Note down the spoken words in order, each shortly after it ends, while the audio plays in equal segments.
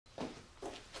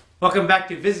Welcome back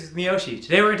to Physics with Miyoshi.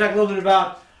 Today we're going to talk a little bit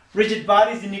about rigid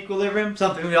bodies in equilibrium,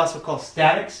 something we also call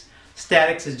statics.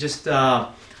 Statics is just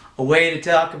a way to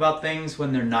talk about things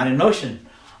when they're not in motion.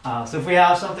 So if we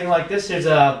have something like this, here's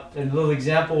a little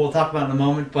example we'll talk about in a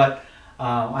moment, but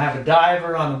I have a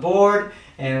diver on the board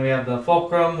and we have the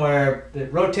fulcrum where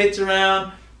it rotates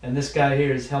around, and this guy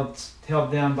here is held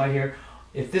down by here.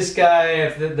 If this guy,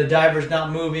 if the diver's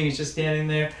not moving, he's just standing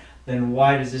there, then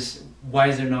why is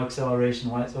there no acceleration?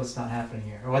 What's not happening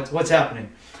here? Or what's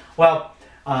happening? Well,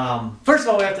 first of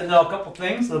all, we have to know a couple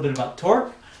things, a little bit about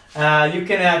torque. You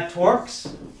can add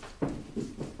torques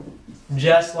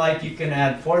just like you can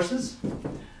add forces.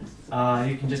 You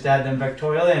can just add them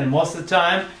vectorially, and most of the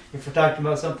time, if we're talking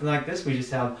about something like this, we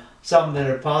just have some that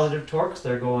are positive torques.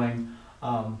 They're going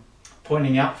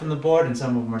pointing out from the board, and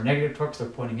some of them are negative torques. They're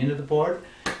pointing into the board,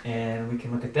 and we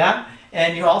can look at that.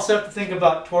 And you also have to think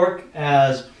about torque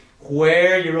as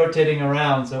where you're rotating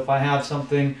around. So if I have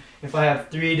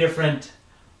three different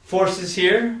forces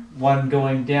here, one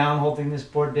going down, holding this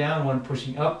board down, one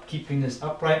pushing up, keeping this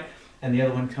upright, and the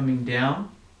other one coming down,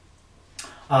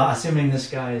 assuming this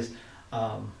guy is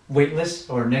weightless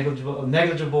or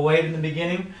negligible weight in the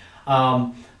beginning,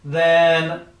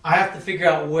 then I have to figure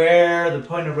out where the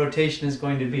point of rotation is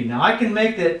going to be. Now I can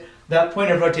make that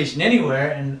point of rotation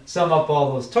anywhere and sum up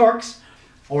all those torques,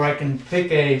 or I can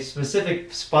pick a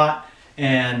specific spot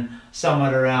and sum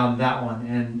it around that one.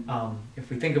 And if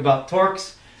we think about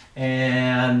torques,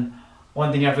 and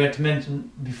one thing I forgot to mention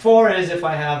before is if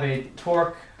I have a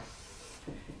torque,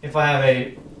 if I have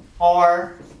a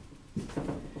R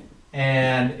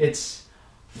and its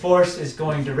force is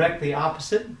going directly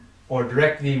opposite or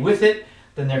directly with it,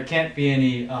 then there can't be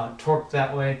any torque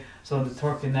that way. So the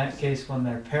torque in that case, when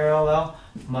they're parallel,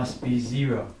 must be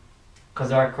 0.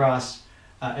 Because R cross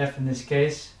F in this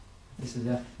case, this is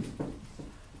F,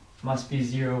 must be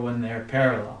 0 when they're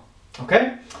parallel.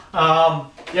 Okay? The other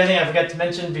thing I forgot to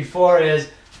mention before is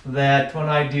that when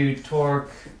I do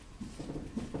torque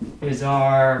is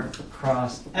R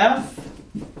cross F,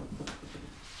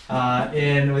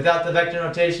 without the vector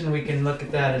notation, we can look at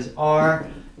that as R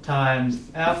times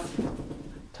F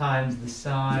times the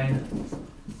sine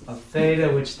of theta,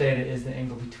 which theta is the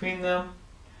angle between them.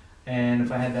 And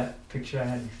if I had that picture I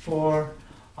had before,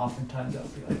 oftentimes that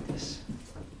would be like this.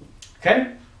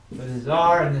 Okay? So this is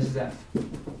R and this is F.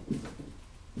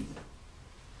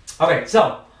 Okay,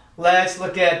 so let's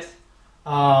look at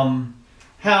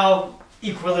how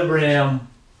equilibrium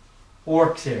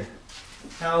works here.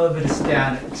 Now a little bit of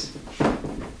statics.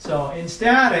 So in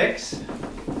statics,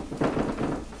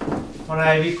 when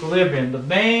I have equilibrium, the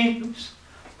main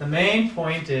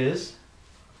point is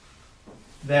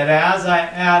that as I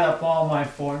add up all my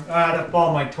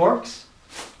torques,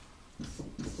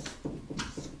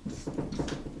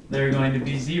 they're going to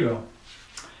be 0.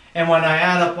 And when I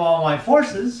add up all my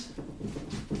forces,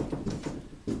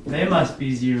 they must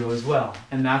be 0 as well.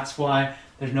 And that's why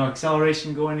there's no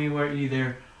acceleration going anywhere,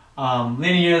 either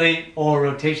linearly or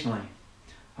rotationally.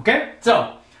 Okay,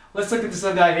 so let's look at this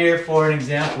little guy here for an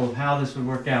example of how this would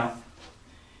work out.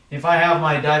 If I have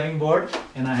my diving board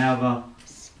and I have a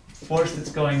force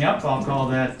that's going up, I'll call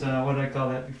that, what did I call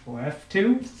that before?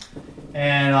 F2.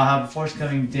 And I'll have a force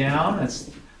coming down. That's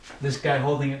this guy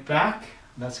holding it back.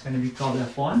 That's going to be called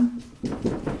F1.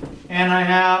 And I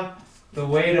have the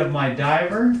weight of my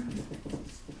diver.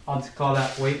 I'll just call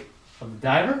that weight of the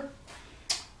diver.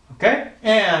 Okay,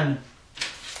 and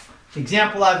the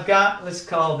example I've got, let's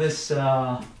call this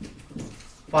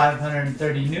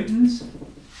 530 newtons.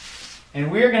 And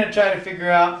we're going to try to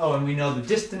figure out, and we know the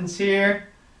distance here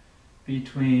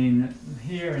between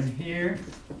here and here.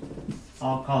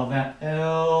 I'll call that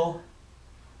L1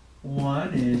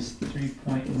 is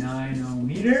 3.90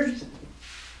 meters.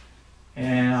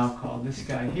 And I'll call this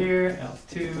guy here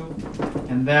L2,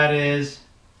 and that is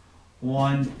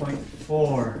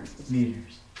 1.4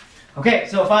 meters. Okay,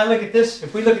 so if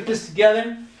we look at this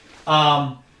together,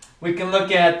 we can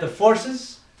look at the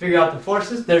forces, figure out the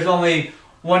forces. There's only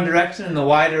one direction, in the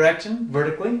y direction,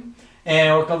 vertically.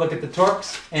 And we're going to look at the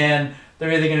torques, and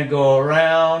they're either going to go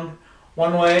around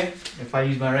one way. If I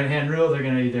use my right hand rule, they're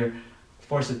going to either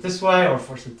force it this way or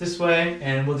force it this way,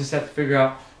 and we'll just have to figure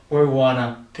out where we want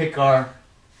to pick our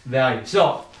value.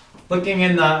 So, looking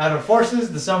at our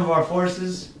forces, the sum of our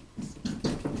forces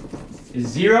is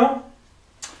 0.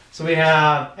 So we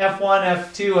have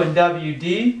F1, F2, and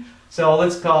WD. So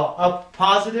let's call up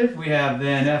positive. We have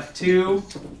then F2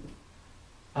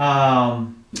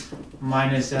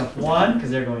 minus F1, because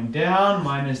they're going down,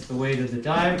 minus the weight of the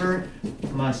diver,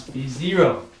 must be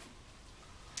 0.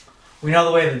 We know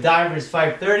the weight of the diver is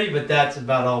 530, but that's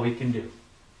about all we can do.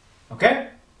 Okay?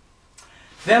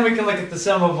 Then we can look at the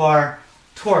sum of our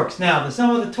torques. Now, the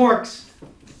sum of the torques,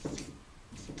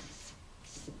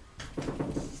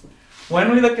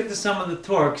 when we look at the sum of the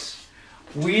torques,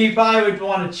 we probably would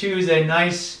want to choose a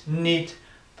nice, neat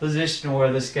position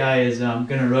where this guy is going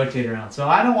to rotate around. So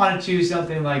I don't want to choose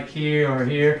something like here or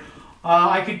here.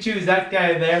 I could choose that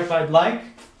guy there if I'd like.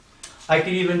 I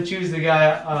could even choose the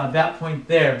guy that point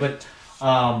there, but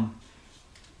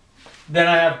then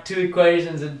I have two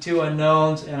equations and two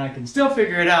unknowns, and I can still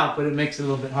figure it out, but it makes it a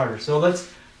little bit harder. So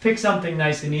let's pick something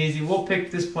nice and easy. We'll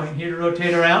pick this point here to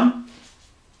rotate around,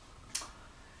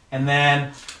 and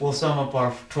then we'll sum up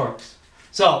our torques.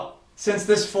 So since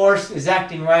this force is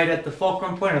acting right at the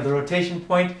fulcrum point or the rotation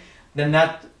point, then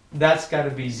that's got to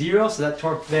be 0. So that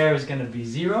torque there is going to be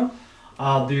 0.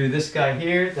 I'll do this guy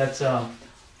here. That's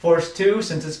force 2.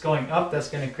 Since it's going up, that's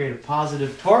going to create a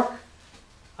positive torque.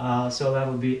 So that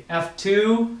would be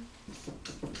F2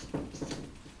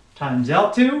 times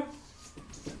L2.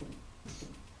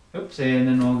 Oops, and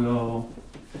then we'll go,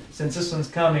 since this one's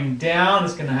coming down,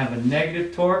 it's going to have a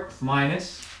negative torque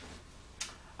minus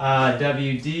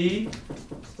WD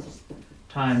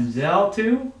times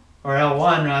L2, or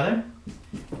L1 rather,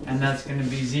 and that's going to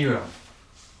be 0.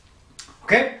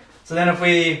 Okay, so then if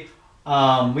we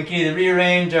can either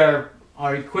rearrange our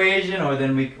equation, or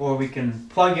we can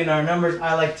plug in our numbers.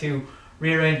 I like to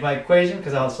rearrange my equation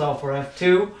because I'll solve for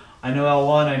F2. I know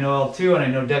L1, I know L2, and I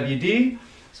know WD.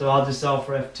 So I'll just solve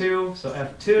for F2. So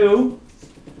F2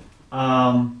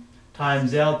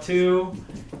 times L2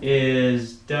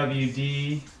 is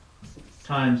WD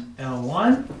times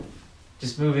L1.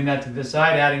 Just moving that to this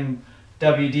side, adding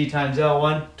WD times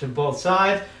L1 to both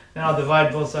sides. Then I'll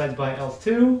divide both sides by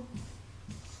L2.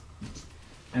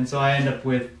 And so I end up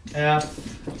with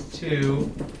F2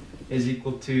 is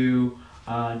equal to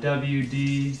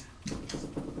WD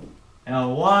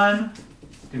L1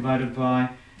 divided by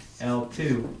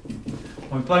L2.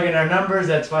 When we plug in our numbers,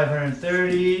 that's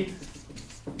 530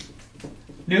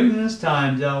 newtons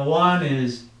times L1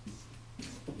 is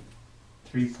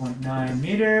 3.9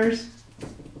 meters.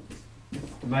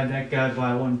 Divide that guy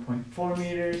by 1.4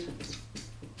 meters.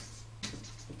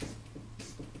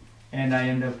 And I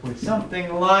end up with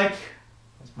something like,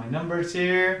 that's my numbers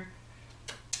here,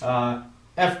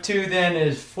 F2 then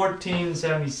is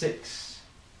 1476.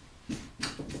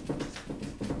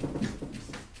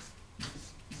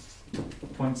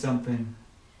 Point something.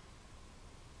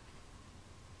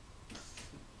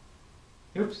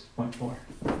 Oops, 0.4.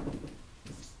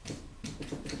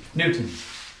 Newtons.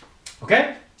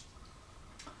 Okay?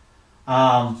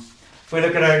 If we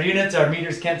look at our units, our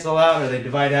meters cancel out or they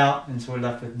divide out, and so we're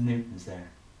left with newtons there.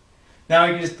 Now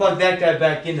we can just plug that guy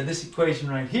back into this equation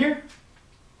right here,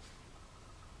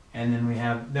 and then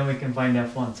we can find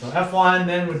F1. So F1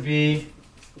 then would be,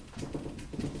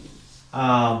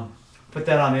 put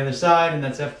that on the other side, and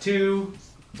that's F2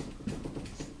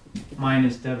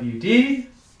 minus WD.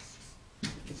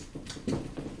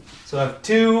 So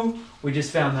F2, we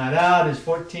just found that out, is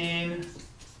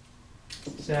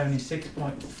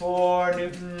 1476.4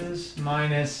 newtons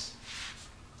minus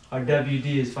our WD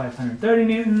is 530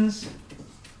 newtons.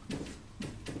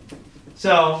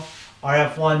 So our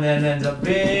F1 then ends up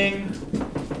being,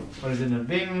 what does it end up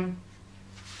being?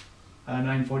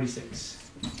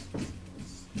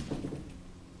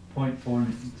 946.4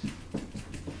 newtons.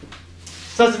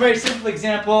 So it's a very simple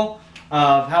example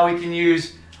of how we can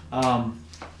use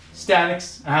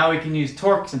statics, how we can use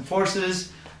torques and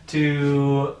forces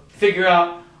to figure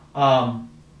out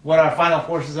what our final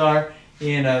forces are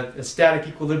in a static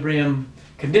equilibrium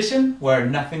condition where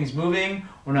nothing's moving,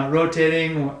 we're not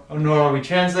rotating, nor are we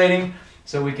translating.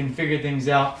 So we can figure things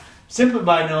out simply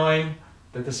by knowing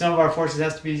that the sum of our forces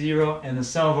has to be 0 and the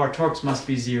sum of our torques must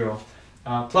be 0.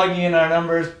 Plugging in our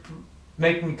numbers,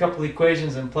 making a couple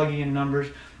equations and plugging in numbers,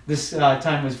 this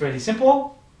time was fairly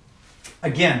simple.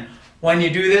 Again, when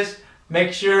you do this,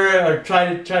 make sure or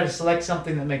try to select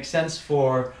something that makes sense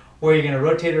for where you're going to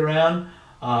rotate around.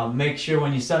 Make sure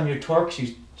when you sum your torques,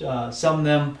 you sum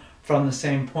them from the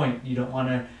same point. You don't want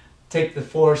to take the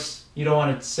force, you don't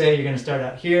want to say you're going to start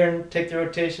out here and take the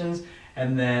rotations,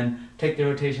 and then take the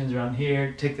rotations around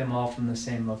here, take them all from the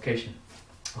same location.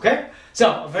 Okay?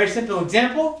 So, a very simple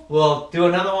example. We'll do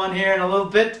another one here in a little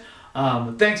bit.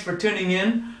 Thanks for tuning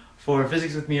in for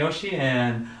Physics with Miyoshi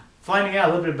and finding out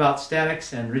a little bit about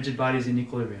statics and rigid bodies in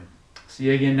equilibrium. See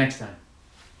you again next time.